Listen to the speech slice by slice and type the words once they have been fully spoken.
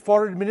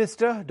Foreign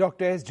Minister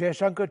Dr. S.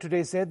 Jaishankar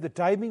today said the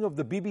timing of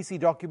the BBC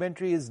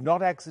documentary is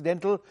not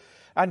accidental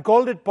and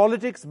called it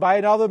politics by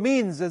another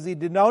means as he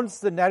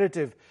denounced the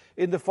narrative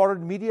in the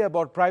foreign media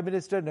about Prime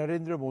Minister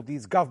Narendra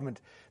Modi's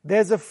government.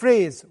 There's a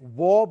phrase,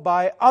 war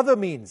by other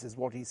means, is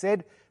what he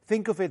said.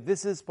 Think of it,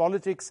 this is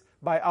politics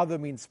by other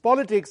means.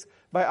 Politics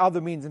by other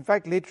means. In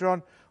fact, later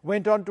on,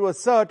 went on to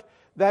assert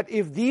that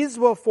if these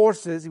were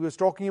forces, he was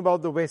talking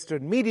about the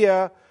Western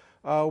media,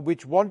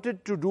 which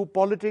wanted to do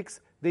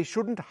politics, they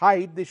shouldn't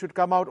hide, they should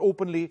come out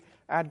openly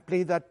and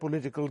play that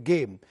political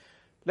game.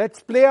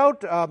 Let's play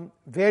out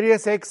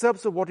various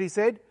excerpts of what he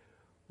said.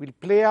 We'll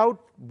play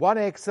out one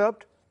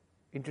excerpt,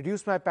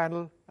 introduce my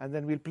panel, and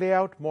then we'll play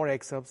out more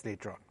excerpts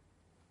later on.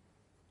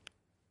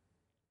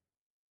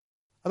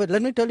 But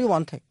let me tell you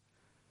one thing.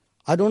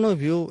 I don't know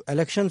if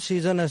election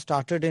season has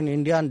started in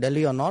India and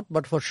Delhi or not,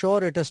 but for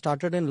sure it has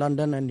started in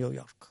London and New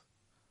York.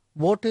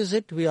 What is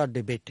it we are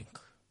debating?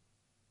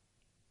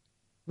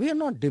 We are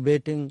not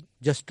debating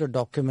just a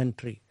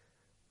documentary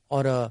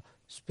or a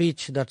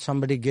speech that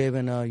somebody gave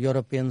in a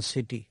European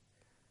city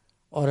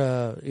or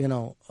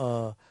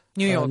a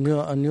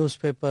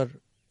newspaper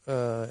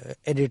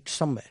edit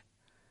somewhere.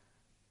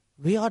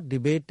 We are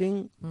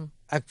debating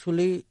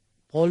actually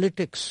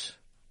politics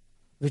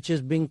which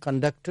is being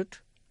conducted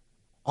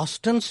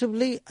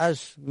ostensibly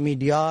as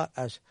media.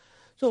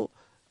 There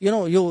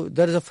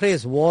is a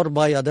phrase, war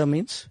by other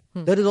means.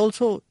 There is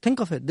also, think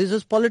of it, this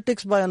is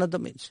politics by another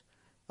means.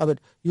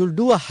 You'll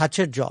do a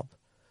hatchet job.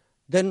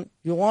 Then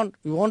you want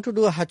to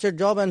do a hatchet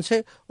job and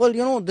say,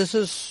 this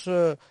is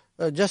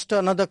just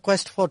another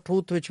quest for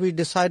truth which we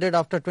decided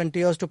after 20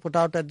 years to put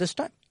out at this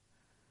time.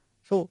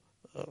 So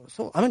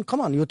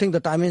come on, you think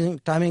the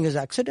timing is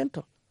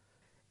accidental?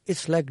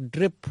 It's like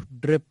drip,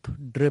 drip,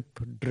 drip,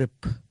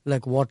 drip,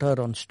 like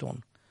water on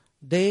stone.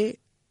 The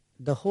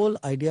whole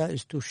idea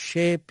is to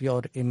shape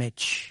your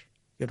image,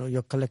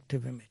 your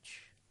collective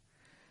image.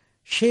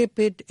 Shape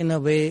it in a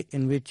way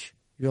in which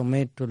you're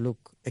made to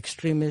look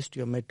extremist,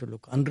 you're made to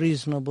look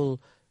unreasonable,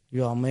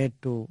 you are made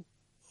to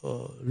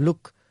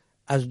look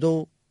as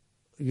though,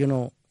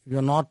 you're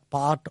not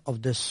part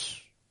of this,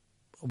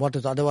 what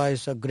is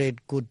otherwise a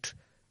great, good,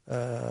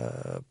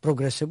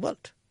 progressive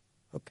world.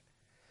 Okay.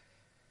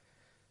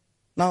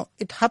 Now,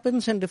 it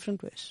happens in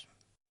different ways.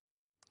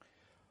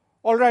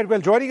 All right, well,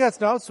 joining us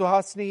now,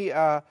 Suhasini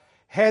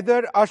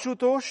Haider,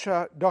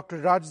 Ashutosh,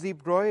 Dr.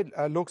 Rajdeep Roy,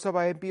 Lok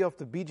Sabha MP of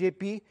the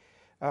BJP,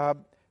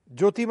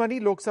 Jyotimani,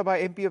 Lok Sabha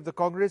MP of the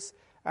Congress,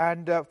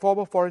 and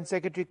former Foreign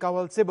Secretary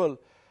Kanwal Sibal.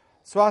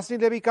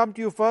 Suhasini, let me come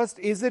to you first.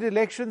 Is it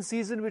election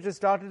season which has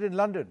started in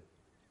London?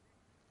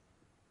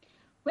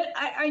 Well,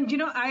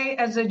 I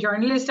as a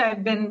journalist,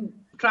 I've been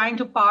trying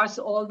to parse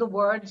all the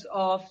words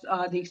of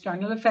the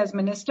External Affairs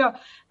Minister.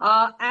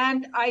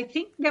 And I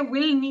think there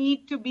will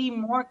need to be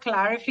more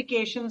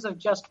clarifications of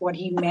just what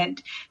he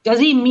meant. Does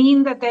he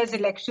mean that there's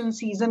election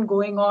season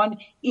going on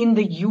in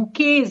the UK?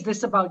 Is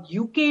this about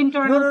UK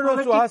internal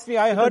politics? No, Suhasini,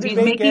 I heard it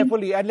very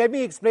carefully. And let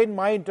me explain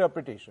my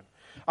interpretation.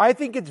 I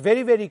think it's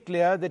very, very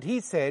clear that he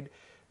said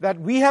that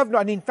we have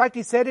not, and in fact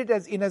he said it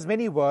in as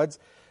many words,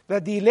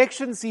 that the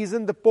election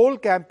season, the poll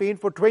campaign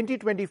for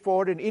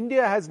 2024 in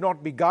India has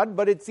not begun,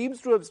 but it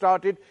seems to have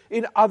started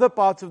in other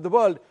parts of the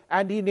world.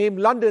 And he named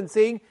London,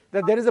 saying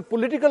that there is a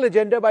political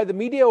agenda by the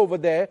media over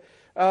there,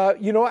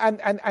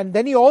 and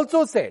then he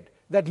also said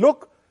that,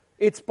 look,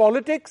 it's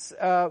politics,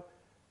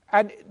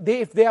 and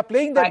if they are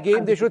playing that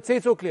game, they should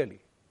say so clearly.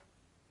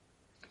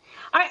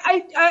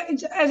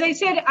 As I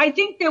said, I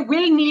think there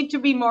will need to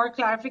be more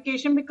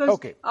clarification because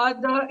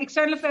the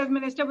External Affairs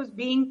Minister was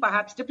being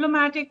perhaps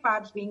diplomatic,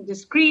 perhaps being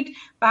discreet,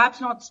 perhaps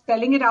not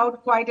spelling it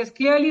out quite as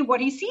clearly. What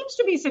he seems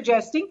to be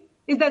suggesting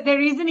is that there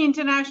is an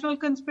international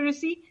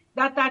conspiracy,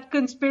 that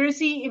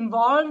conspiracy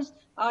involves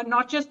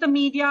not just the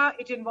media,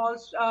 it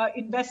involves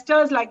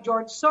investors like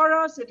George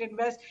Soros, it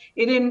involves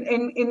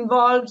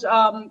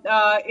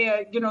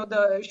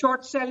the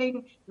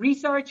short-selling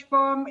research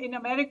firm in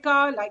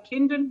America like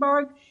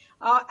Hindenburg.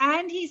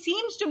 And he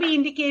seems to be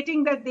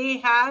indicating that they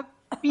have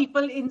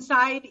people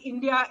inside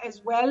India as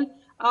well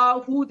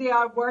who they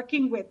are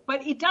working with.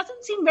 But it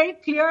doesn't seem very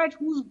clear at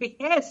whose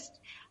behest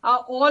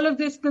all of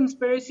this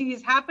conspiracy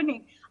is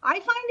happening. I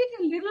find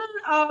it a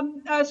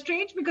little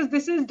strange because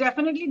this is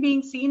definitely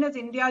being seen as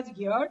India's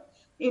year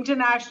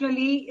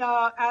internationally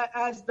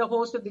as the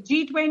host of the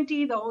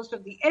G20, the host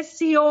of the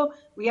SCO.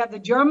 We have the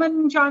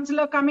German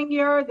Chancellor coming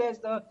here. There's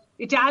the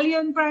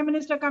Italian Prime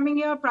Minister coming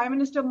here. Prime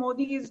Minister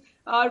Modi is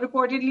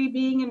reportedly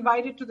being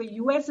invited to the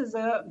US as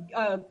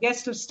a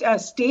guest of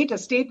state, a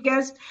state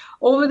guest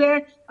over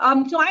there.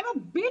 So I'm a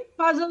bit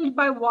puzzled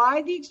by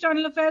why the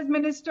External Affairs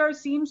Minister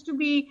seems to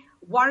be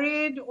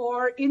worried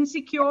or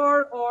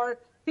insecure or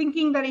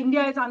thinking that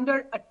India is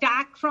under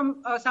attack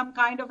from some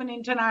kind of an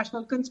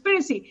international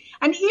conspiracy.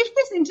 And if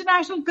this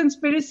international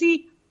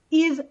conspiracy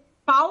is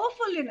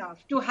powerful enough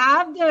to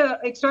have the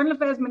External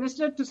Affairs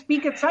Minister to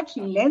speak at such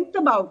length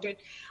about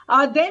it,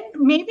 then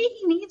maybe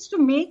he needs to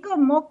make a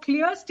more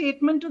clear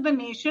statement to the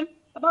nation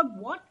about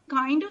what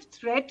kind of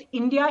threat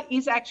India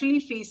is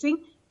actually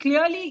facing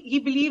clearly he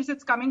believes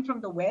it's coming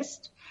from the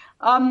West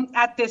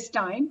at this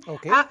time.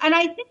 Okay. And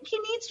I think he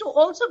needs to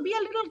also be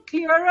a little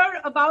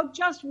clearer about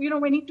just,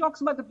 when he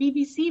talks about the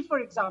BBC, for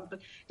example,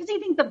 does he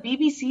think the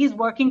BBC is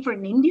working for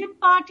an Indian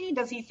party?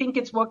 Does he think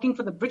it's working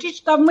for the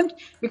British government?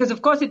 Because,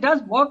 of course, it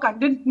does work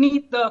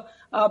underneath the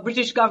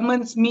British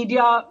government's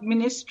media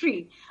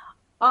ministry.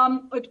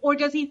 Or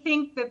does he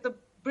think that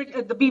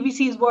the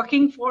BBC is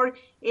working for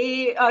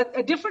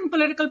a different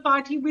political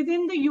party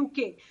within the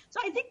UK? So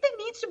I think there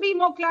needs to be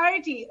more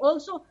clarity.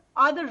 Also,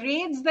 are the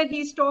raids that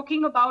he's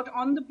talking about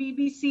on the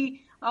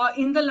BBC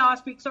in the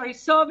last week,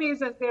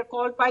 surveys as they're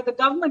called by the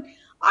government,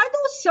 are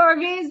those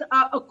surveys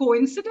a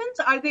coincidence?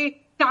 Are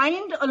they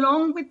timed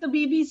along with the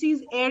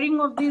BBC's airing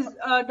of this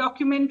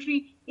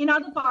documentary in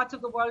other parts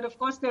of the world? Of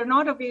course, they're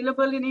not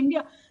available in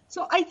India.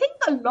 So I think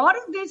a lot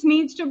of this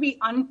needs to be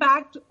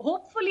unpacked.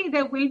 Hopefully,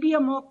 there will be a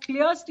more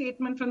clear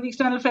statement from the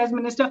External Affairs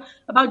Minister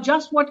about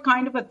just what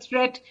kind of a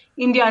threat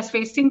India is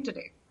facing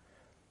today.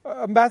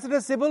 Ambassador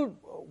Sibal,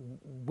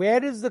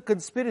 where is the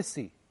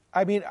conspiracy?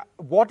 I mean,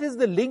 what is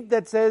the link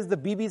that says the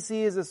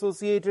BBC is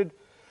associated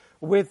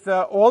with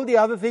all the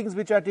other things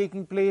which are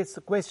taking place,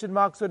 question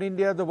marks on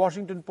India? The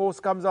Washington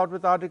Post comes out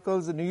with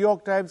articles, the New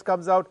York Times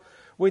comes out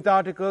with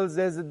articles,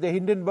 there's the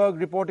Hindenburg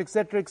report,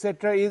 etc.,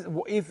 etc.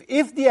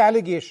 If the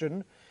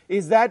allegation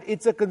is that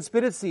it's a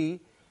conspiracy,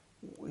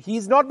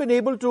 he's not been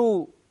able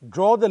to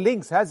draw the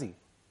links, has he?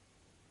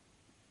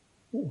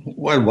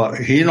 Well,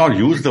 he not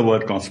used the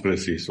word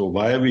conspiracy, so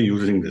why are we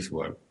using this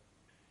word?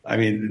 I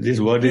mean, this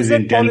word is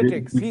intended.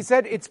 Politics. He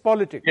said it's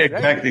politics. Yeah,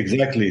 right?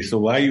 Exactly. So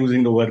why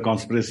using the word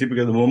conspiracy?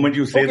 Because the moment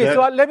you say that... Okay,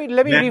 so let me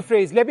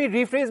rephrase. Let me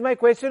rephrase my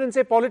question and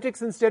say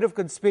politics instead of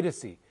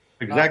conspiracy.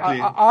 Exactly.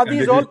 Are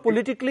these all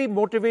politically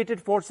motivated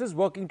forces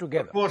working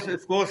together?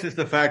 Of course, it's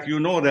the fact. You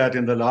know that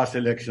in the last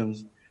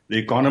elections, The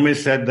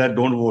Economist said that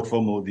don't vote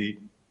for Modi.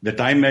 The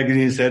Time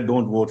magazine said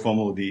don't vote for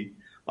Modi.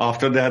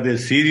 After that,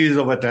 there's a series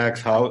of attacks,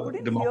 how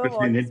democracy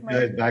in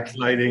India is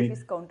backsliding,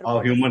 how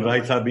human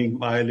rights are being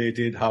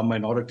violated, how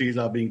minorities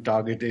are being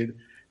targeted,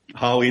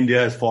 how India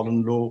has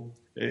fallen low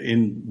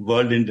in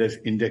world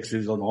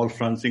indexes on all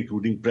fronts,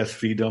 including press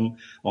freedom,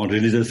 on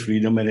religious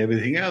freedom and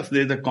everything else.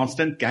 There's a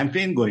constant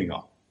campaign going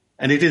on.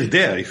 And it is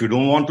there. If you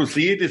don't want to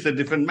see it, it's a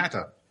different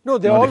matter. No,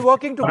 they're all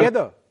working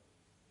together.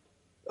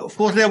 Of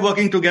course they're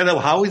working together.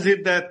 How is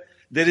it that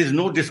there is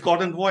no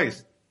discordant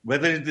voice?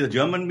 Whether it's the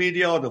German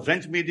media or the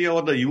French media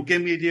or the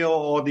UK media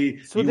or the US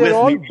media. So they're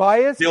all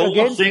biased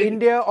against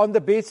India on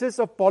the basis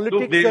of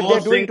politics that they're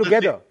doing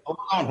together.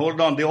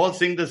 Hold on. They all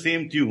sing the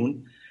same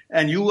tune.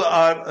 And you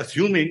are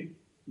assuming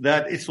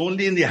that it's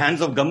only in the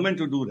hands of government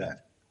to do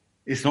that.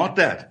 It's not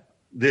that.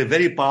 They're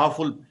very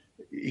powerful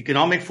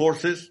economic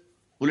forces,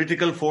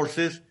 political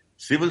forces,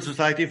 civil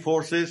society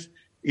forces,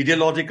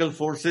 ideological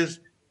forces.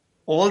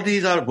 All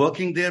these are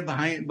working there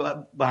behind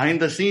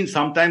the scenes,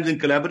 sometimes in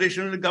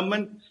collaboration with the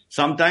government,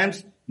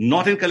 sometimes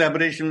not in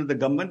collaboration with the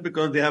government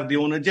because they have their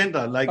own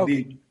agenda.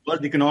 The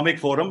World Economic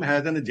Forum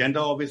has an agenda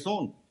of its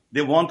own.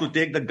 They want to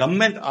take the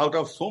government out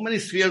of so many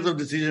spheres of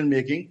decision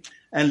making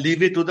and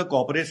leave it to the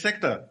corporate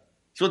sector.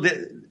 So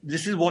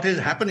this is what is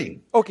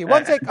happening. Okay,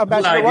 one sec,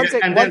 Ambassador, one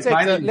sec.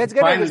 Let's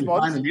get a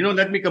response. Finally,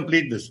 let me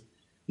complete this.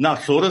 Now,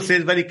 Soros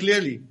says very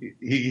clearly,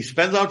 he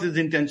spells out his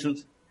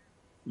intentions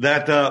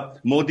that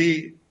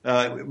Modi...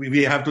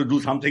 we have to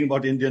do something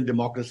about Indian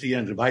democracy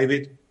and revive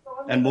it.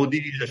 And Modi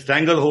is a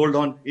stranglehold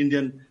on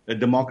Indian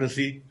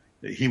democracy.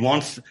 He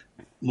wants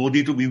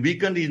Modi to be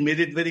weakened. He's made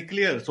it very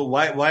clear. So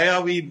why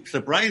are we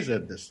surprised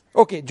at this?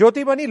 Okay,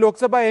 Jyotimani, Lok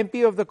Sabha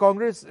MP of the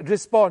Congress,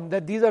 respond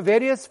that these are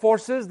various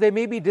forces. They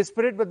may be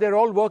disparate, but they're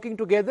all working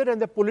together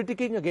and they're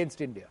politicking against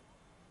India.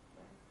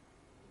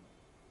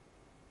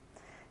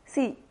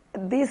 See,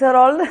 these are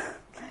all...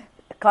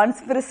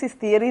 conspiracy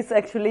theories,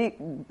 actually.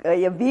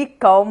 A weak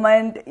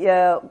government,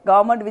 a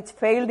government which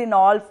failed in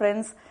all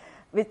fronts,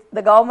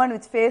 the government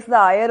which faced the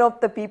ire of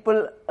the people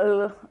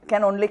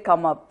can only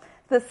come up.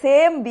 The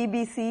same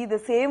BBC, the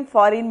same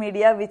foreign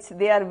media which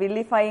they are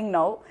vilifying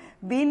now,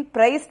 being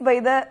praised by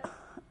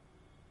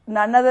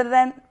none other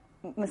than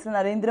Mr.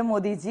 Narendra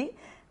Modi ji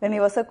when he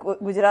was a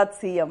Gujarat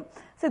CM.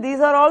 So these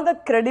are all the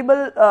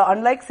credible,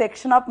 unlike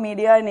section of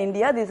media in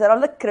India, these are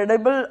all the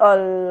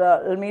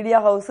credible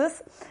media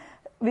houses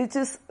which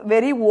is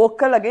very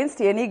vocal against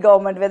any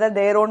government, whether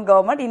their own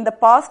government. In the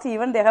past,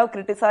 even they have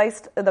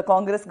criticized the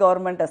Congress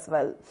government as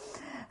well.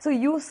 So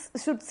you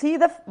should see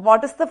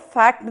what is the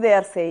fact they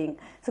are saying.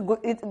 So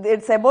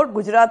it's about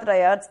Gujarat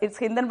riots. It's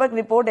Hindenburg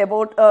report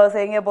about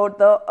saying about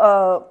the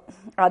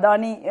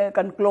Adani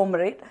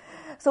conglomerate.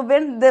 So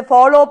when the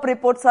follow-up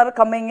reports are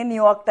coming in New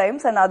York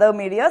Times and other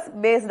medias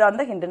based on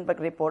the Hindenburg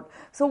report.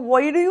 So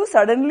why do you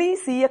suddenly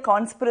see a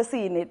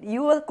conspiracy in it?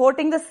 You are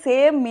quoting the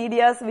same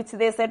medias which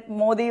they said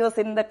Modi was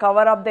in the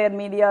cover of their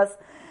medias.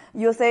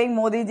 You're saying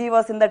Modi ji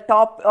was in the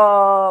top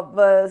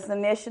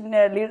nation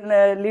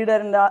leader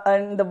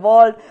in the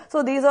world.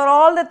 So these are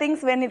all the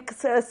things when it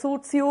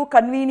suits you,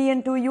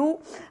 convenient to you,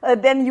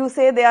 then you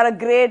say they are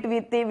great.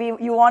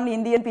 You want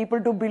Indian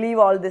people to believe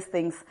all these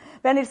things.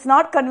 When it's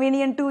not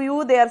convenient to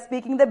you, they are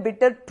speaking the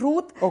bitter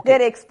truth. Okay.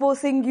 They are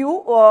exposing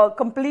you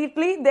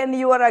completely. Then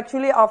you are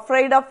actually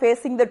afraid of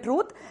facing the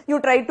truth.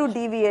 You try to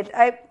deviate.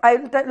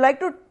 I like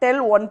to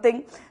tell one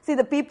thing. See,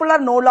 the people are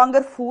no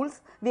longer fools.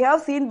 We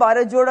have seen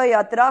Bharat Jodo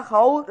Yatra,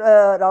 how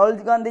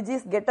Rahul Gandhi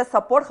get a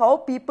support, how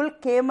people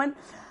came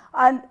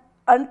and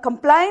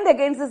complained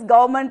against this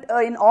government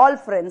in all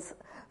fronts.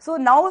 So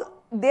now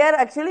they are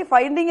actually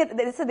finding it.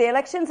 The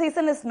election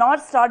season is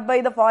not started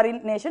by the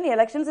foreign nation. The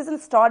election season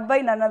is started by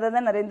none other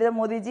than Narendra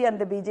Modi ji and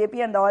the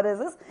BJP and the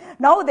RSS.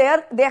 Now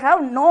they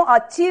have no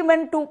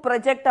achievement to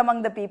project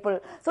among the people.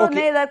 So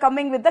okay. They are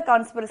coming with the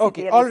conspiracy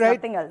theories, all right.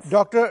 nothing else.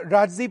 Dr.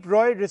 Rajdeep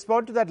Roy,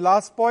 respond to that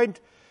last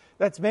point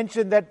that's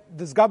mentioned, that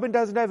this government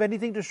doesn't have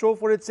anything to show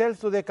for itself,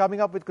 so they're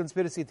coming up with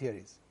conspiracy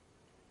theories.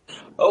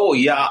 Oh,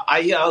 yeah.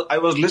 I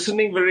was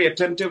listening very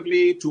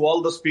attentively to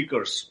all the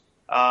speakers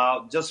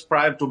just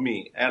prior to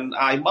me. And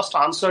I must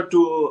answer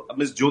to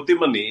Ms.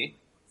 Jyotimani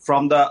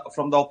from the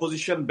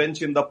opposition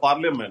bench in the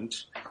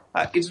parliament.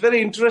 It's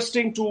very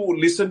interesting to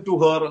listen to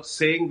her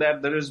saying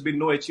that there has been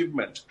no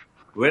achievement.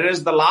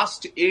 Whereas the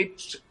last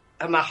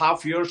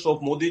 8.5 years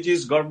of Modi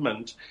ji's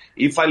government,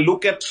 if I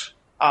look at,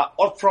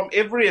 or from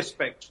every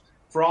aspect,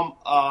 from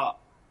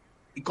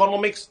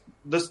economics,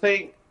 this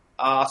thing,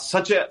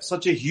 such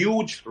a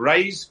huge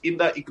rise in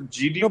the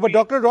GDP. No, but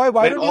Dr. Roy,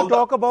 why don't you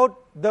talk about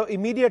the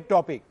immediate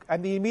topic?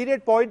 And the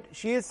immediate point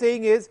she is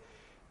saying is,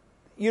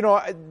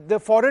 the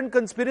foreign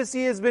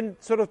conspiracy has been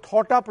sort of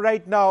thought up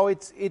right now.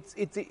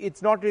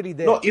 It's not really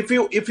there. No, if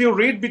you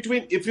read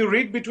between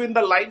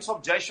the lines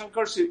of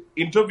Jaishankar's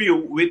interview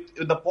with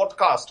the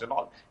podcast and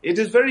all, it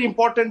is very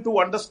important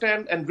to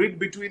understand and read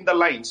between the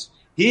lines.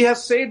 He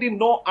has said in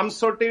no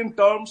uncertain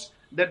terms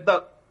that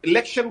the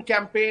election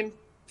campaign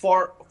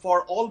for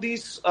all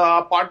these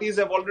parties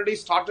have already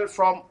started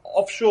from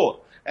offshore.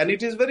 And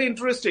it is very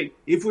interesting.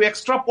 If we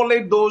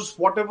extrapolate those,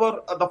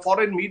 whatever the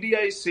foreign media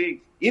is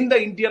saying, in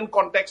the Indian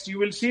context, you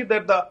will see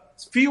that the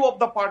few of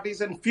the parties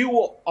and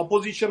few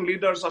opposition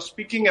leaders are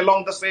speaking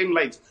along the same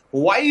lines.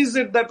 Why is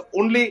it that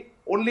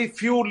only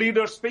few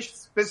leaders,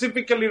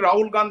 specifically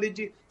Rahul Gandhi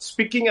ji,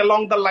 speaking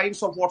along the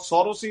lines of what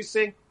Soros is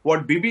saying,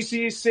 what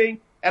BBC is saying,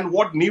 and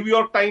what New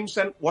York Times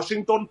and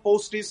Washington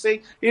Post is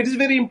saying? It is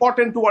very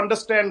important to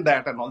understand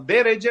that and all.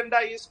 Their agenda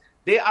is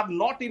they are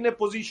not in a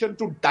position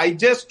to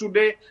digest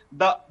today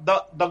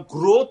the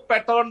growth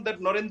pattern that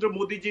Narendra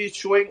Modi ji is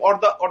showing, or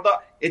the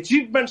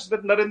achievements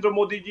that Narendra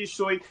Modi ji is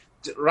showing,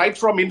 right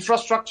from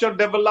infrastructure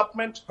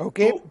development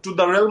to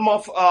the realm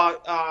of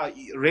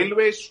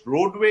railways,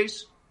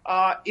 roadways,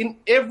 in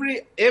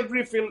every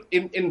field,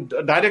 in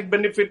direct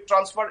benefit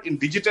transfer, in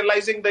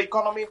digitalizing the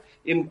economy,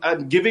 in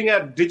giving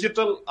a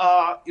digital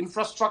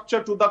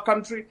infrastructure to the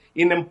country,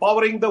 in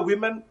empowering the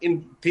women,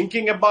 in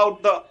thinking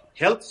about the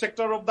health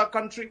sector of the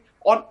country.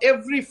 On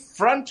every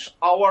front,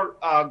 our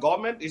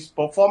government is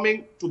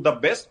performing to the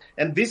best.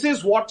 And this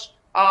is what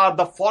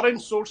the foreign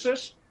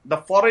sources, the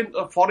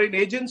foreign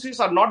agencies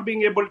are not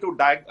being able to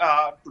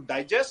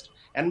digest.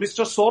 And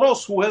Mr.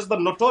 Soros, who has the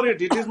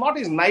notoriety, it is not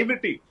his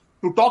naivety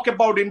to talk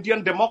about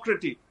Indian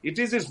democracy. It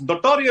is his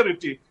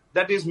notoriety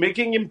that is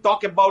making him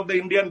talk about the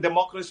Indian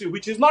democracy,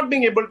 which is not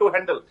being able to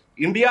handle.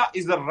 India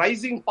is a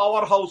rising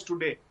powerhouse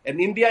today, and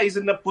India is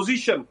in a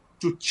position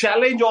to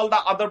challenge all the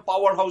other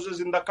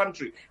powerhouses in the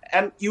country.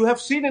 And you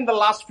have seen in the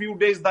last few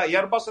days the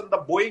Airbus and the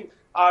Boeing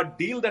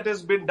deal that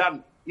has been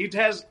done. It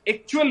has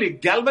actually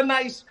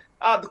galvanized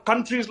the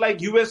countries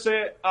like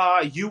USA,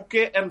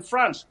 UK, and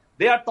France.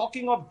 They are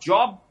talking of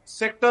job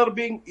sector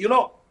being,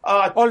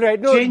 all right.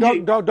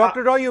 No,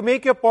 Dr. Roy, you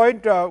make your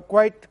point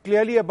quite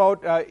clearly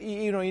about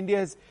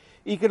India's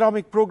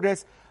economic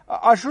progress.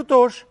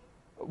 Ashutosh,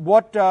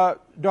 what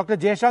Dr.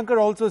 Jaishankar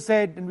also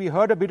said, and we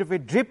heard a bit of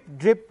it, drip,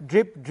 drip,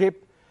 drip,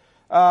 drip.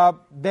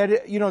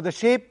 The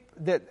shape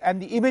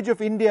and the image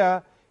of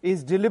India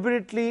is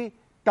deliberately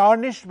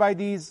tarnished by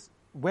these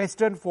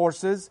Western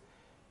forces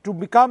to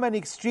become an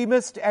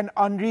extremist and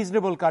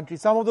unreasonable country.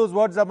 Some of those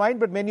words are mine,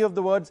 but many of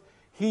the words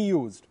he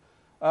used.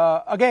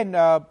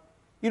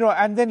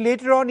 And then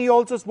later on he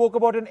also spoke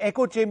about an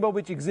echo chamber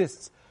which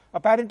exists.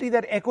 Apparently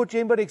that echo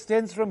chamber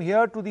extends from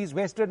here to these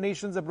Western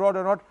nations abroad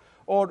or not,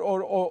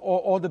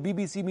 or the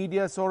BBC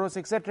media, Soros,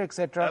 etc.,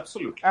 etc.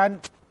 Absolutely.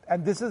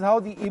 And this is how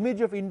the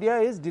image of India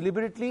is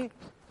deliberately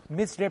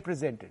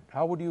misrepresented.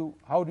 How do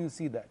you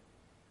see that?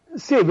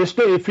 See,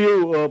 Vishnu, if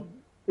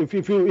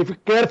you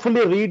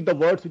carefully read the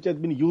words which has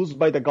been used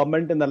by the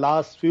government in the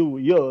last few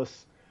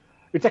years,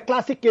 it's a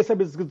classic case of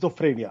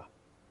schizophrenia.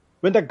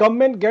 When the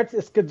government gets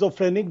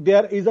schizophrenic,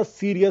 there is a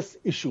serious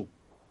issue.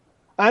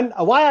 And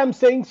why I'm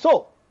saying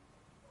so?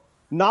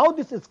 Now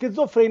this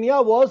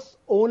schizophrenia was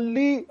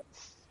only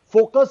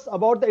focused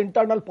about the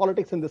internal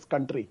politics in this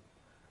country.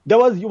 There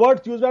was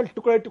words used as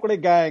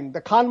Tukade gang,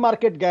 the Khan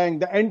Market gang,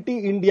 the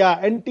anti-India,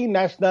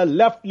 anti-national,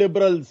 left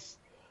liberals,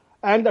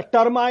 and the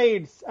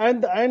termites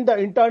and the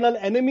internal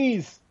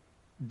enemies.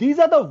 These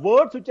are the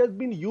words which has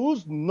been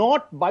used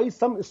not by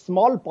some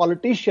small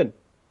politician.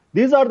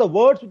 These are the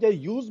words which are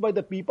used by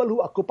the people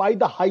who occupy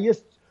the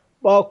highest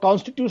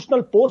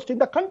constitutional post in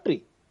the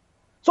country.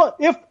 So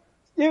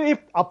if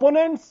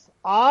opponents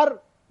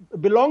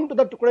belong to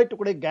the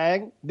Tukde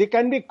gang, they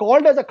can be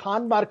called as a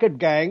Khan Market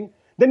gang,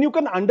 then you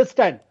can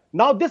understand.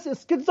 Now this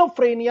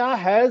schizophrenia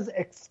has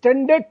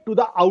extended to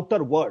the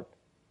outer world.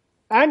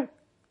 And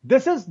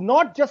this is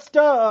not just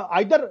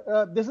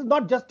this is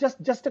not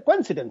just a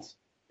coincidence.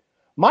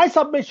 My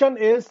submission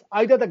is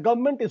either the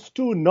government is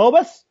too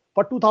nervous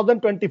for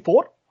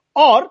 2024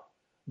 or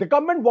the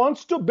government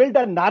wants to build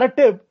a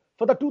narrative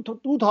for the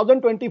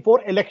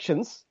 2024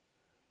 elections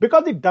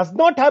because it does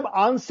not have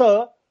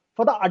answer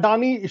for the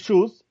Adani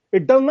issues.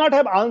 It does not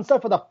have answer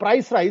for the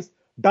price rise,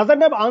 doesn't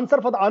have answer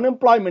for the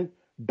unemployment,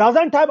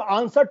 doesn't have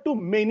answer to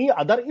many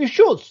other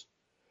issues.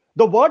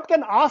 The world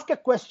can ask a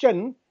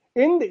question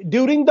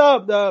during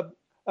the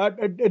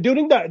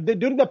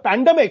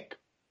pandemic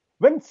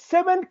when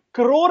 7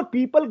 crore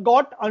people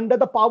got under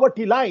the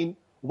poverty line,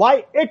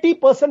 why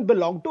 80%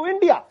 belong to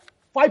India?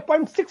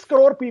 5.6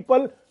 crore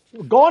people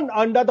gone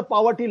under the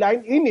poverty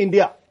line in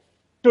India.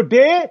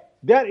 Today,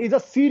 there is a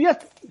serious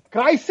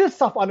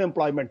crisis of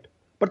unemployment,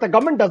 but the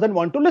government doesn't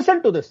want to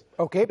listen to this.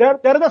 Okay. There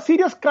is a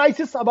serious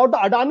crisis about the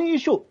Adani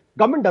issue.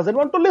 Government doesn't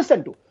want to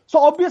listen to. So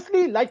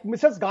obviously, like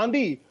Mrs.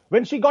 Gandhi,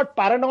 when she got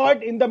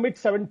paranoid in the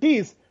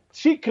mid-70s,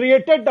 she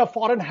created a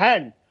foreign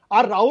hand.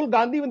 Or Rahul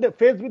Gandhi, when they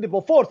faced with the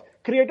Bofors,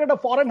 created a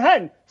foreign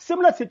hand.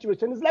 Similar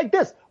situation is like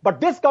this.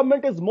 But this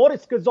government is more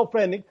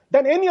schizophrenic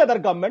than any other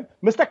government.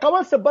 Mr.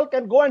 Kamal Sibal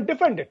can go and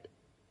defend it.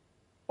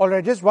 All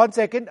right, just 1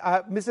 second.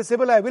 Mr.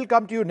 Sibal, I will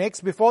come to you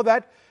next. Before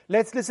that,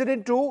 let's listen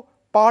into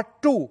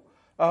part 2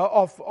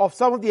 of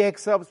some of the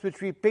excerpts which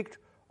we picked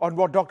on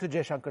what Dr.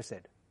 Jaishankar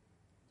said.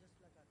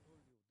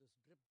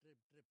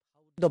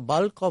 The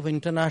bulk of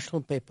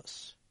international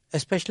papers,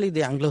 especially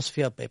the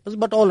Anglosphere papers,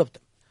 but all of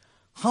them,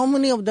 how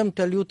many of them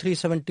tell you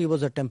 370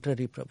 was a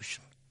temporary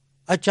provision?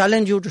 I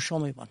challenge you to show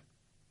me one.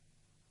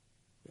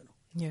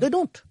 They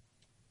don't.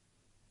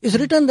 It's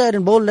written there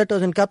in bold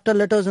letters, in capital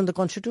letters in the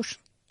Constitution.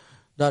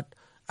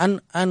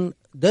 And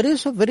there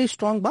is a very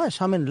strong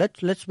bias. I mean,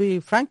 let's be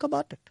frank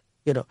about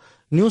it.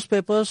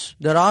 Newspapers,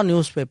 there are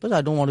newspapers,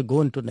 I don't want to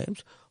go into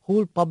names, who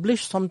will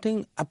publish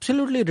something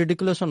absolutely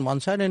ridiculous on one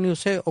side and you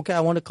say, okay, I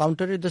want to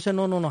counter it. They say,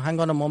 no, hang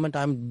on a moment,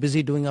 I'm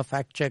busy doing a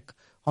fact check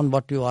on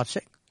what you are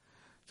saying.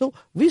 So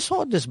we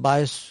saw this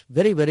bias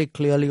very, very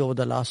clearly over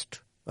the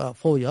last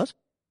 4 years.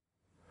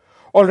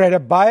 All right, a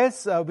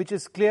bias which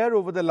is clear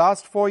over the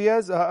last 4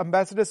 years.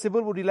 Ambassador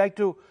Sibal, would you like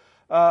to,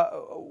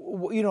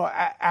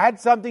 add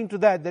something to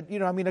that?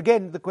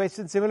 Again, the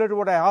question similar to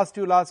what I asked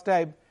you last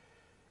time.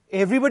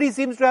 Everybody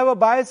seems to have a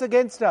bias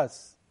against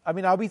us.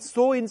 Are we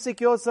so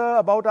insecure, sir,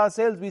 about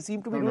ourselves? We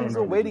seem to be doing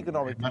so well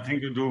economically. Nothing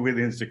to do with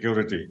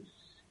insecurity.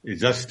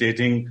 It's just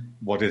stating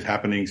what is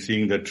happening,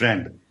 seeing the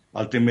trend.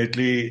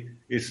 Ultimately,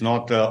 it's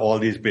not all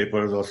these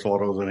papers or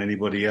Soros or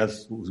anybody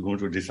else who's going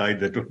to decide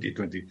the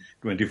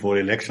 2024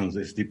 elections.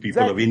 It's the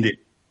people of India.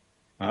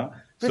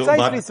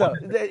 Precisely, sir.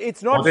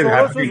 It's not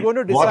Soros who's going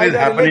to decide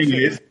that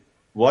election.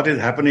 What is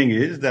happening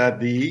is that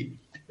the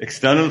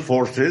external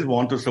forces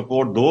want to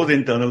support those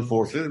internal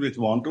forces which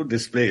want to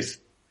displace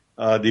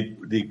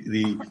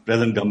the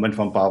present government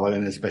from power,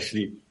 and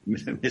especially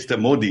Mr.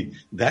 Modi.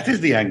 That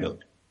is the angle.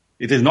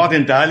 It is not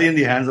entirely in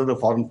the hands of the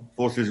foreign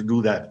forces to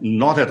do that.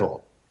 Not at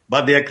all.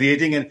 But they are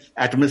creating an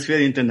atmosphere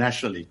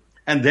internationally.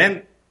 And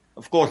then,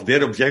 of course,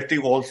 their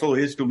objective also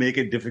is to make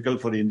it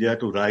difficult for India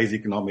to rise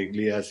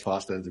economically as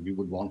fast as we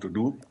would want to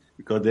do,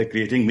 because they're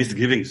creating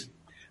misgivings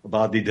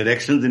about the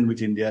directions in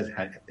which India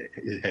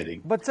is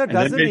heading. But sir,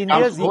 doesn't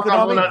India's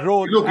economic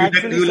growth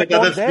actually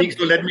support them?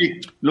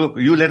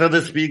 You let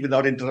others speak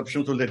without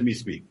interruption, so let me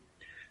speak.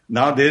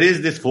 Now, there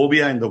is this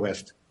phobia in the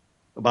West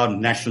about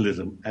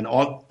nationalism. And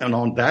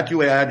on that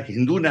you add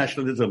Hindu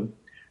nationalism,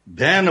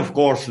 then of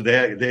course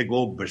they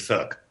go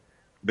berserk.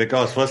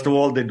 Because first of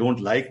all, they don't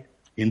like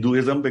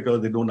Hinduism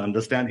because they don't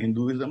understand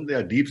Hinduism. There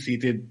are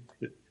deep-seated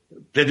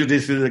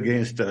prejudices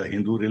against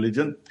Hindu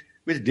religion,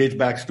 which dates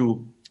back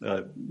to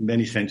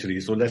many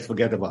centuries. So let's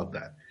forget about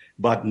that.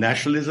 But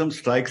nationalism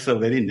strikes a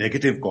very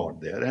negative chord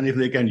there. And if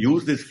they can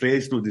use this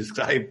phrase to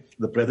describe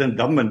the present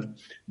government,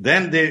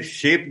 then they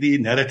shape the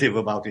narrative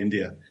about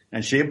India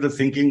and shape the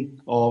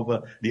thinking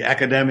of the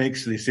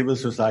academics, the civil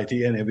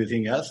society and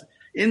everything else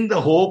in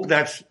the hope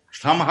that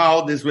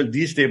somehow this will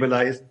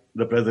destabilize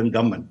the present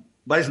government.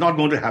 But it's not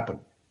going to happen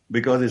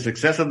because the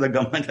success of the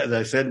government, as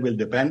I said, will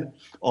depend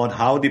on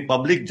how the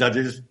public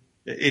judges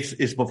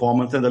its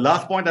performance. And the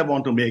last point I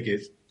want to make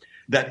is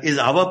that is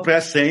our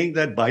press saying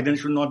that Biden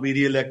should not be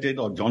re-elected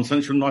or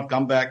Johnson should not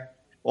come back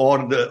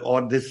or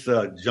this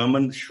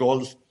German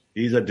Scholz,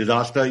 he's a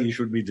disaster. He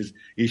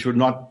should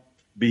not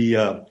be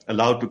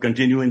allowed to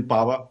continue in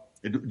power.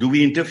 Do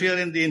we interfere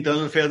in the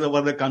internal affairs of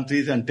other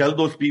countries and tell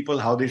those people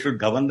how they should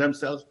govern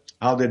themselves,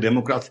 how their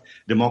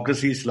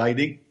democracy is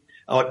sliding?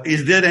 Or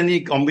is there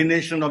any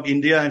combination of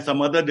India and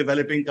some other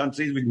developing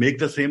countries which make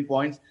the same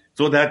points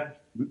so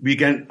that we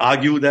can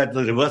argue that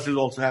the reverse is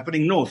also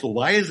happening? No. So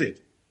why is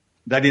it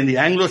that in the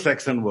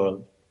Anglo-Saxon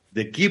world,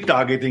 they keep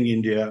targeting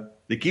India,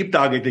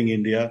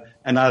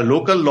 and our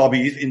local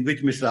lobbies, in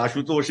which Mr.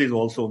 Ashutosh is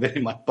also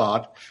very much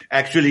part,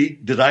 actually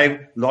derive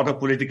a lot of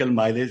political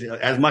mileage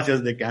as much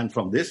as they can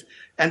from this,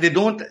 and they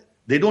don't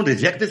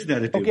reject this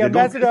narrative. Okay,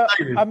 Ambassador,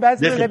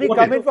 let me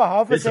come in for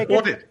half a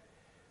second.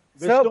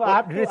 Sir,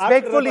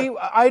 respectfully,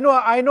 I know,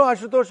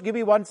 Ashutosh, give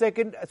me 1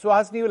 second.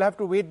 Suhasini will have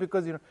to wait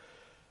because,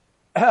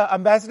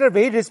 Ambassador,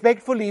 very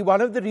respectfully,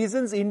 one of the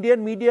reasons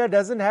Indian media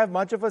doesn't have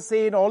much of a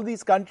say in all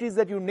these countries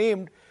that you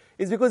named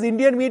is because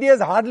Indian media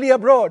is hardly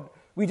abroad.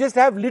 We just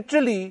have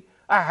literally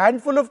a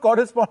handful of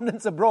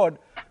correspondents abroad,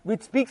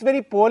 which speaks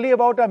very poorly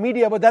about our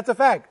media, but that's a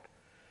fact.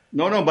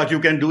 No, but you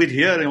can do it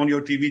here on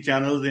your TV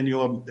channels, in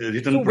your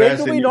written So press.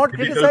 when do we not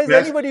criticize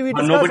anybody? We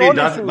discuss all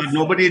issues. But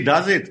nobody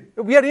does it.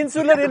 We are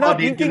insular enough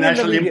thinking in the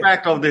international media.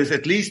 impact of this.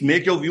 At least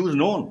make your views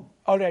known.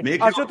 All right.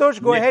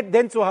 Ashutosh, go ahead.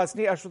 Then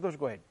Suhasini. Ashutosh,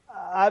 go ahead.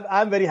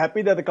 I'm very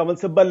happy that the Kamal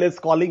Sibal is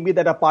calling me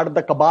that a part of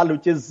the cabal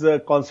which is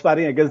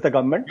conspiring against the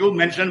government. You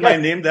mentioned my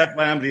name, that's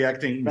why I'm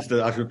reacting,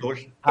 Mr.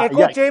 Ashutosh.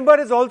 Echo chamber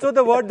is also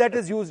the word that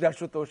is used,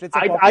 Ashutosh. It's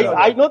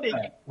I know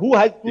who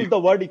has used the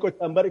word echo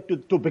chamber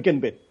to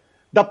begin with.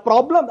 The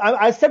problem,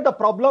 I said the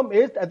problem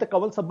is that the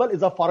Kamal Sibal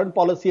is a foreign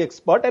policy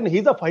expert and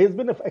he's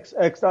been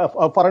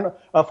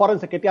a foreign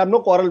secretary. I have no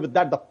quarrel with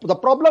that. The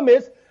problem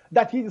is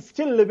that he is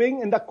still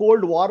living in the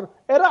Cold War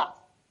era.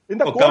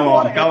 Come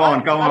on.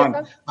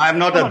 I'm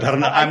not a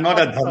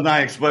dharna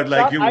expert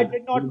like you.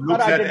 Who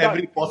looks at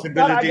every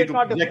possibility to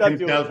protect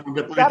himself from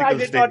the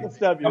political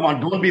state. Come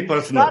on, don't be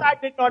personal.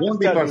 Don't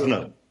be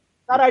personal.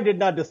 Sir, I did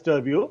not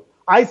disturb you.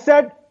 I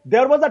said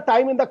there was a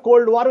time in the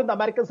Cold War when the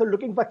Americans were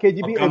looking for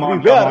KGB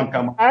everywhere.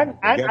 Come on.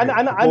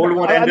 The Cold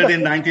War ended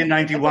in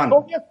 1991.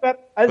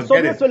 And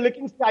Soviets were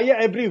looking CIA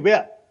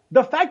everywhere.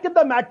 The fact of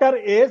the matter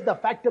is,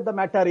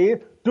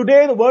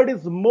 today the world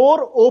is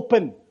more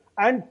open.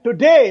 And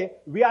today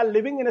we are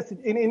living in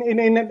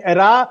an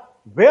era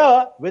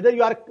where whether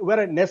you are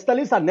a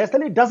nationalist or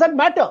nationalist doesn't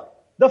matter.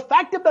 The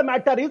fact of the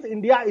matter is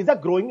India is a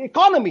growing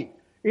economy.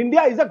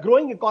 India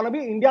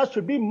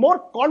should be more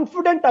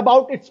confident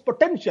about its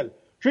potential.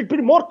 Should be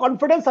more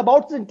confident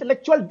about its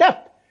intellectual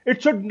depth.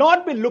 It should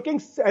not be looking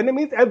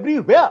enemies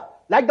everywhere.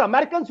 Like the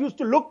Americans used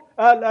to look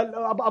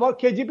about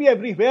KGB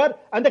everywhere,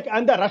 and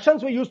the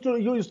Russians used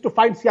to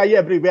find CIA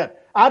everywhere.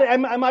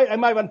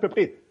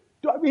 MI150.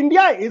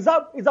 India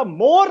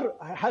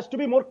has to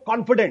be more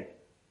confident.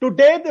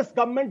 Today, this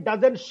government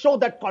doesn't show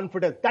that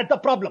confidence. That's the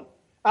problem.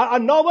 A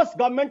nervous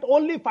government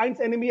only finds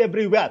enemy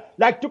everywhere,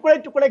 like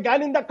Tukade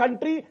gang in the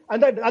country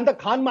and the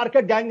Khan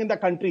Market gang in the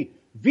country.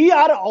 We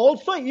are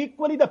also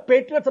equally the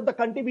patriots of the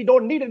country. We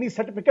don't need any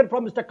certificate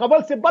from Mr.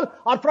 Kamal Sibal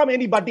or from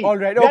anybody. All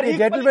right, okay,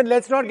 gentlemen,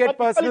 let's not get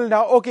personal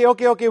now. Okay,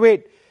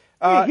 wait.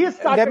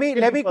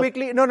 Let me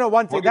quickly. No,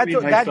 one second.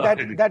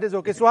 That is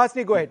okay.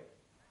 Suhasini, go ahead.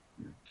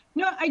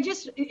 No,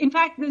 in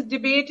fact, this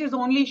debate is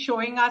only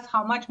showing us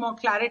how much more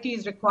clarity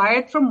is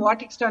required from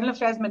what External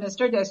Affairs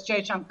Minister S.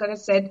 Jaishankar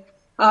has said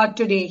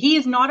today. He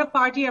is not a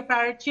party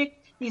apparatchik.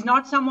 He's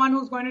not someone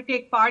who's going to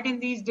take part in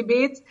these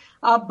debates,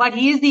 but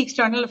he is the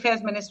External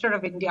Affairs Minister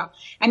of India.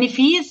 And if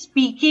he is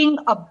speaking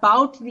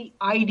about the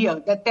idea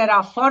that there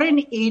are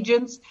foreign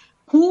agents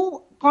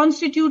who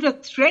constitute a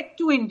threat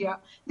to India,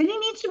 then he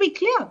needs to be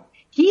clear.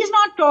 He's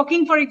not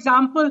talking, for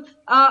example,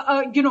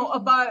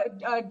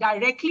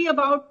 directly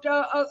about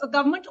a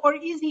government, or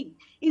is he?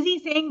 Is he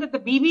saying that the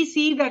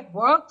BBC that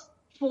works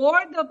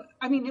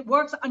it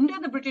works under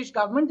the British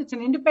government, it's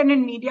an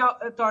independent media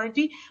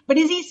authority, but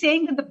is he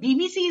saying that the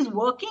BBC is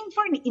working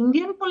for an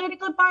Indian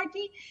political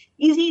party?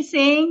 Is he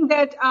saying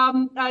that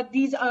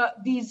these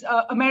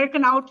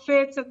American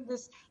outfits and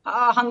this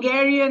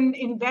Hungarian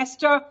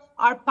investor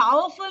are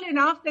powerful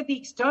enough that the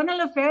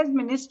External Affairs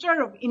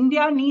Minister of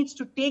India needs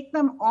to take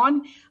them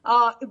on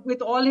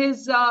with all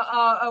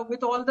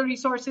the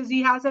resources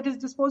he has at his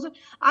disposal?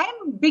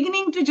 I'm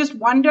beginning to just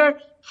wonder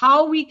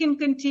how we can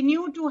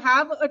continue to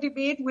have a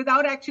debate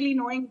without actually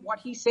knowing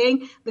what he's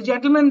saying. The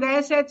gentleman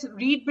there said,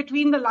 read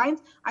between the lines.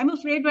 I'm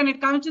afraid when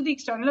it comes to the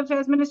External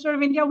Affairs Minister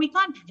of India, we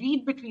can't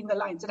read between the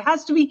lines. It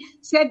has to be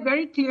said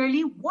very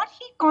clearly what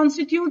he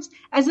constitutes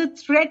as a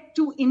threat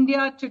to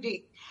India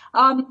today.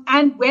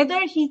 And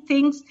whether he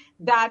thinks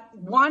that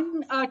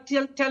one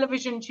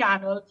television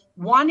channel,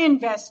 one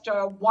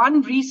investor,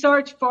 one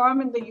research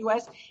firm in the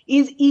US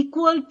is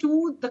equal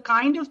to the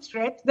kind of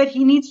threat that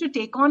he needs to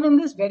take on in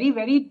this very,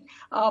 very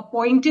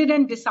pointed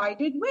and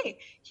decided way.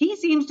 He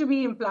seems to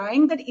be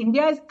implying that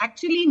India is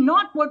actually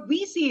not what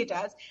we see it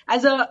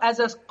as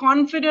a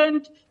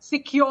confident,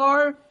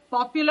 secure,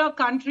 popular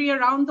country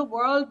around the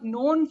world,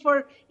 known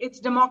for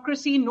its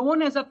democracy,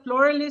 known as a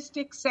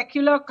pluralistic,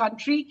 secular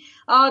country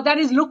that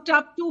is looked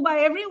up to by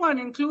everyone,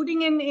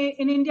 including in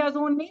India's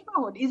own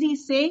neighborhood. Is he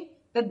saying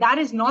that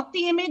is not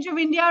the image of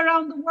India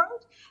around the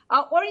world?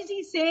 Or is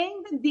he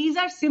saying that these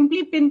are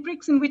simply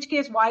pinpricks, in which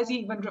case, why is he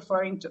even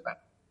referring to them?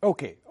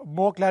 Okay,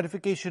 more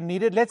clarification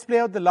needed. Let's play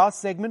out the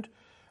last segment.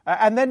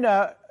 And then,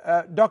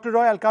 Dr.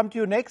 Roy, I'll come to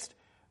you next.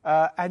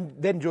 And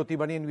then Jyoti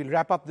Mani, and we'll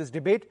wrap up this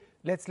debate.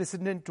 Let's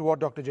listen in to what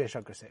Dr.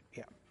 Jaishankar said.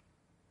 Yeah.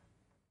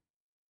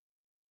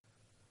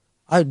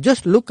 I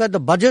just look at the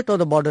budget of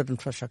the border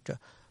infrastructure.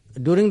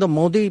 During the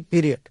Modi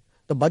period,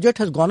 the budget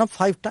has gone up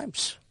 5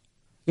 times.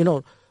 You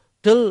know,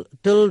 till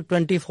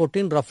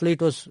 2014, roughly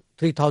it was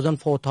 3,000,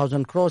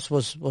 4,000 crores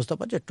was the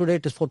budget. Today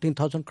it is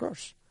 14,000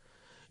 crores.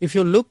 If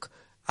you look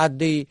at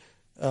the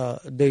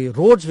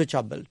roads which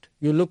are built,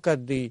 you look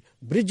at the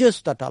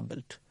bridges that are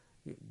built,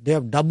 they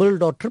have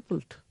doubled or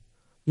tripled.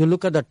 You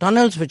look at the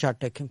tunnels which are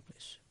taking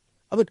place.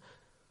 I mean,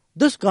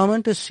 this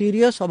government is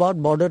serious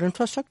about border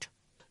infrastructure.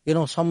 You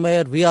know,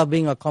 somewhere we are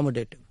being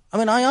accommodative. I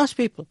mean, I ask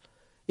people,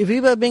 if we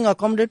were being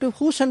accommodative,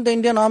 who sent the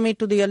Indian army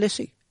to the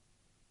LAC?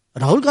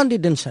 Rahul Gandhi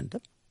didn't send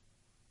them.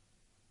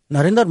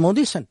 Narendra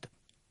Modi sent them.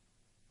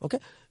 Okay?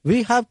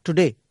 We have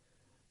today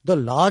the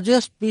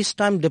largest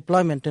peacetime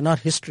deployment in our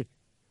history.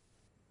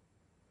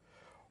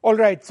 All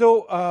right.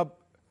 So,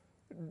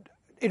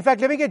 in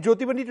fact, let me get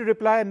Jyoti Mani to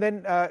reply and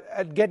then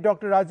get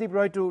Dr. Rajdeep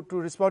Roy to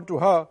respond to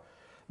her.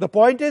 The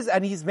point is,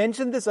 and he's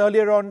mentioned this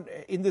earlier on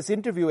in this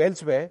interview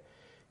elsewhere,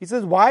 he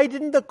says, why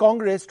didn't the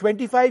Congress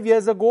 25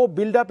 years ago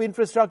build up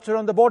infrastructure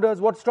on the borders?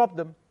 What stopped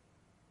them?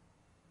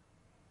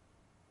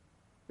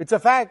 It's a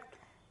fact.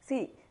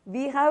 See,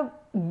 we have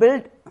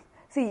built...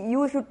 See,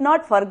 you should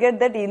not forget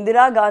that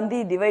Indira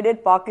Gandhi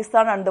divided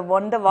Pakistan and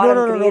won the war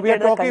and created we are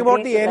talking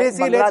about the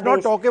LAC. Let's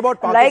not talk about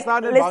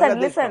Pakistan and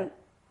Bangladesh.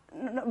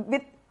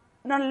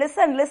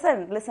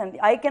 Listen.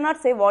 I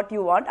cannot say what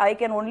you want. I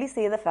can only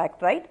say the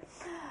fact, right?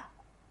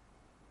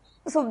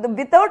 So,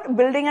 without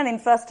building an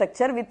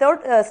infrastructure,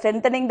 without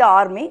strengthening the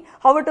army,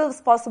 how it was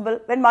possible?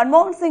 When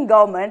Manmohan Singh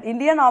government,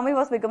 Indian army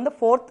was become the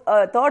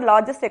third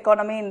largest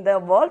economy in the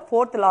world,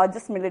 4th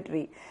largest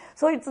military.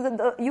 So, it's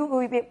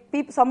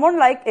someone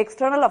like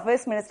External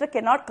Affairs Minister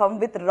cannot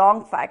come with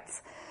wrong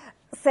facts.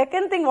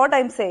 Second thing, what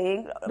I'm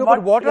saying. No,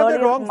 but what are the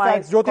wrong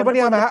facts? Jyoti Mani,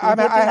 I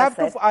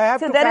have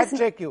to fact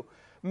check you.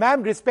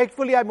 Ma'am,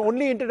 respectfully, I'm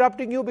only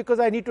interrupting you because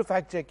I need to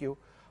fact check you.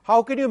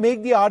 How can you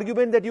make the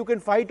argument that you can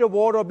fight a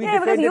war or be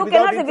defended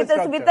without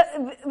infrastructure?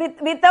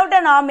 Without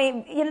an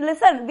army,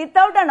 listen,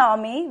 without an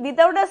army,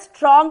 without a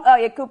strong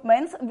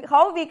equipments,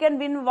 how we can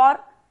win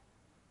war?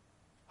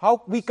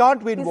 How we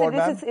can't win war,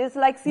 ma'am. It's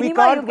like cinema, we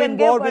can't win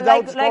war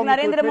without strong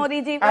Narendra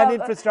Modi ji, and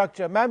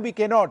infrastructure. Ma'am, we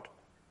cannot.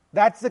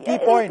 That's the key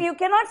point. You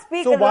cannot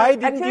speak. So why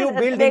didn't you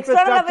build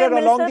infrastructure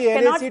along the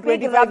LAC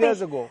 25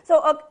 years ago?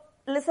 So,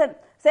 listen.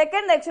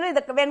 Second, actually,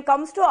 when it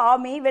comes to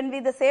army, when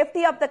the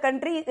safety of the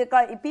country,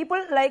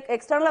 people like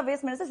External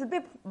Affairs Minister should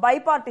be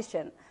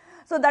bipartisan.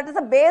 So that is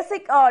a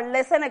basic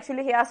lesson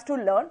actually he has to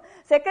learn.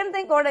 Second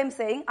thing, what I'm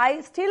saying,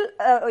 I still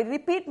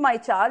repeat my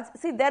charge.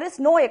 See, there is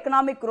no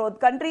economic growth.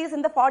 Country is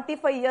in the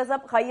 45 years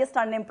of highest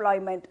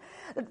unemployment.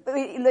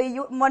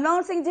 The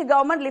Manmohan Singh ji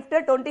government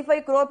lifted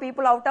 25 crore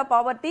people out of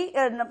poverty.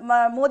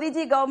 Modi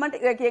ji government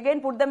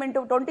again put them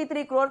into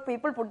 23 crore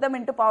people, put them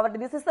into poverty.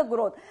 This is the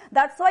growth.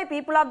 That's why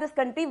people of this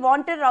country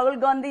wanted Rahul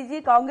Gandhi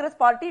ji, Congress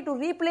party to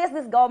replace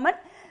this government.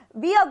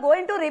 We are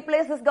going to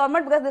replace this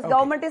government because this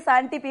government is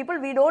anti-people.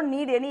 We don't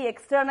need any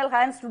external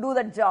hands to do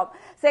that job.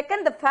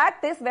 Second, the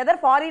fact is whether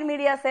foreign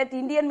media said,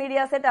 Indian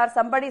media said or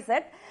somebody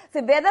said, see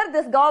whether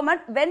this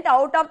government went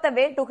out of the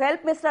way to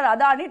help Mr.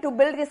 Adani to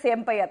build his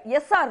empire.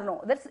 Yes or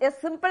no? That's as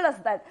simple as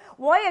that.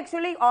 Why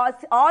actually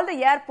all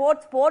the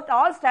airports, port,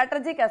 all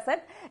strategic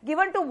assets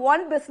given to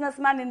one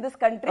businessman in this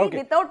country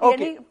without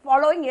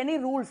following any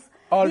rules.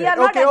 All we are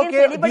not against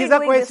anybody These are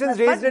doing questions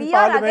business, raised in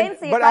Parliament,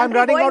 but I'm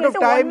running out of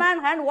time. One-man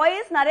hand. Why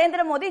is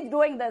Narendra Modi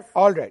doing this?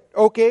 All right.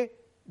 Okay.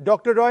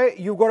 Dr. Roy,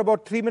 you've got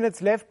about 3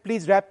 minutes left.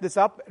 Please wrap this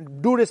up.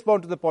 Do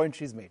respond to the point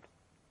she's made.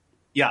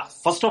 Yeah.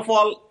 First of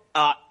all,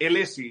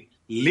 LAC,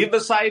 leave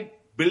aside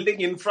building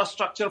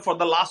infrastructure for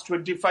the last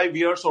 25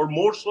 years or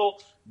more so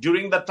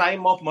during the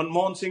time of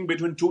Manmohan Singh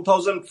between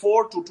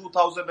 2004 to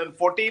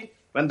 2014.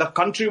 When the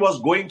country was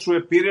going through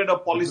a period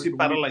of policy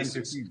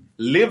paralysis.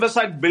 Leave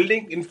aside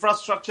building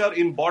infrastructure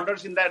in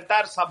borders in the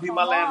entire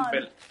sub-Himalayan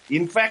belt.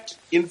 In fact,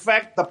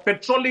 the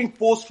patrolling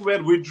posts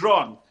were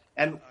withdrawn.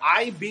 And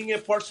I, being a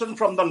person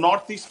from the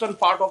northeastern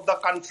part of the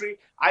country,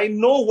 I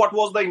know what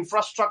was the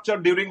infrastructure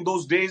during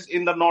those days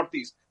in the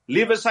northeast.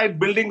 Leave aside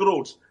building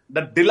roads.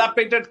 The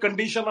dilapidated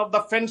condition of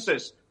the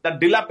fences, the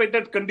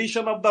dilapidated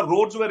condition of the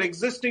roads were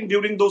existing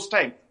during those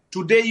times.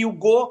 Today you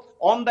go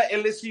on the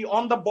LAC,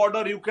 on the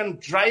border, you can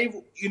drive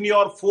in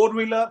your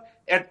four-wheeler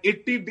at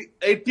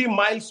 80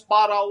 miles per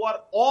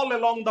hour all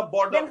along the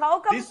border. Then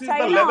how come this is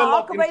China the level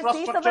of occupies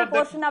infrastructure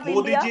that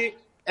Modi ji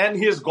and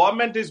his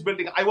government is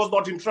building. I was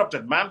not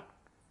interrupted, ma'am.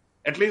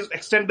 At least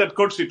extend that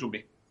courtesy to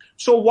me.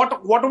 So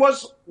what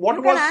was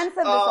the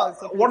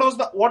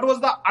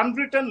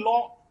unwritten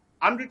law?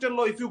 Unwritten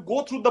law. If you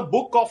go through the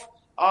book of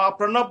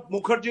Pranab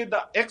Mukherjee,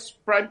 the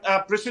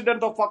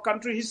ex-president of our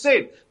country, he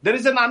said there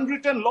is an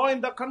unwritten law in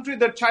the country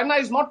that China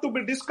is not to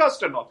be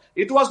discussed and all.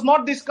 It was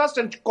not discussed,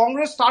 and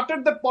Congress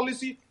started that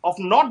policy of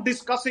not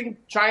discussing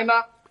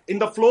China in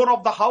the floor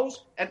of the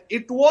House, and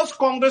it was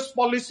Congress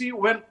policy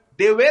when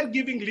they were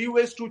giving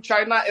leeways to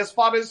China as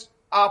far as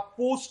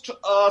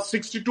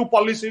post-62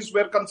 policies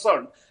were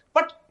concerned.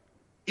 But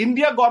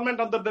India government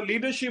under the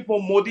leadership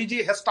of Modi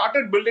ji has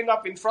started building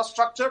up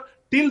infrastructure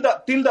till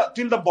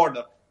the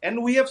border.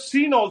 And we have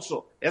seen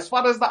also, as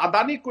far as the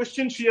Adani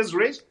question she has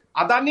raised,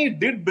 Adani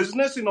did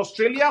business in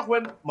Australia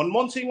when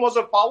Manmohan Singh was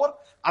in power.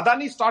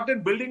 Adani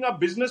started building up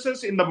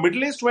businesses in the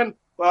Middle East when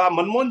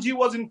Manmohan ji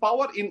was in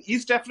power, in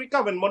East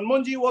Africa when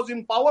Manmohan ji was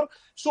in power.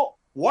 So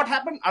what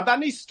happened?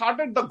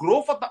 The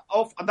growth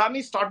of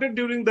Adani started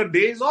during the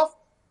days of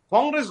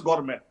Congress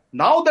government.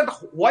 Now that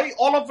why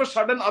all of a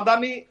sudden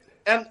Adani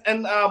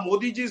and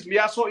Modi ji's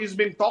liaison is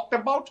being talked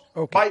about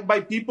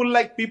by people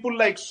like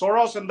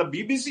Soros and the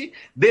BBC.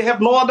 They have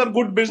no other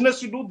good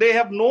business to do. They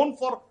have known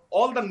for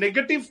all the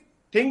negative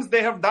things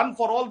they have done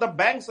for all the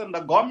banks and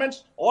the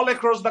governments all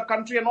across the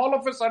country, and all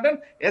of a sudden,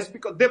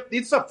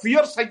 it's a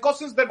fear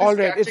psychosis that all is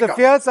right. It's a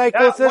fear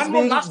psychosis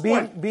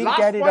being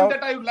carried out. Last point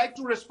that I would like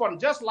to respond.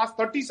 Just last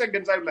 30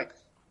 seconds, I would like.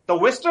 The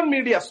Western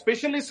media,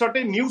 especially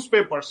certain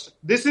newspapers,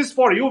 this is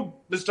for you,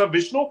 Mr.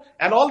 Vishnu,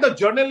 and all the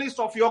journalists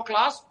of your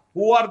class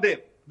who are there.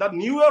 The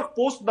New York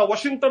Post, the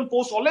Washington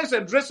Post always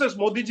addresses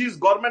Modi ji's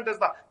government as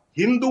the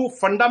Hindu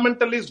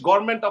fundamentalist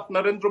government of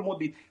Narendra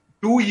Modi.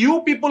 Do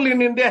you people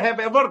in India have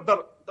ever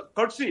the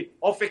courtesy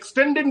of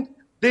extending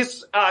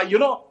this,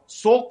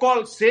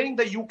 so-called saying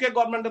the UK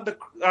government and the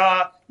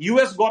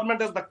US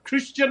government as the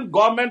Christian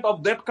government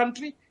of that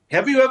country?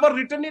 Have you ever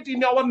written it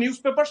in our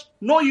newspapers?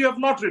 No, you have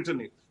not written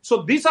it.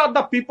 So these are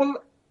the people,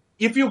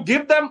 if you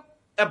give them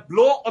a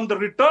blow on the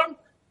return,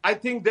 I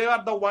think they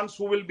are the ones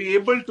who will be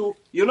able to,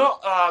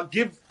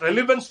 give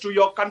relevance to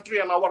your country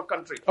and our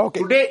country. Okay.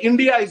 Today,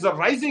 India is a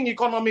rising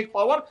economic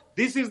power.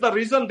 This is the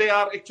reason they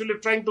are actually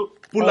trying to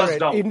pull us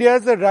down. India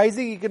is a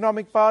rising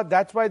economic power.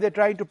 That's why they're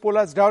trying to pull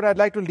us down. I'd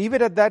like to leave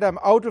it at that. I'm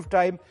out of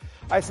time.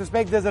 I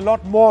suspect there's a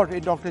lot more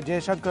in Dr.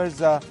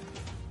 Jaishankar's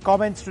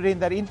comments today in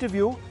that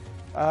interview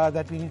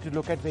that we need to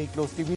look at very closely.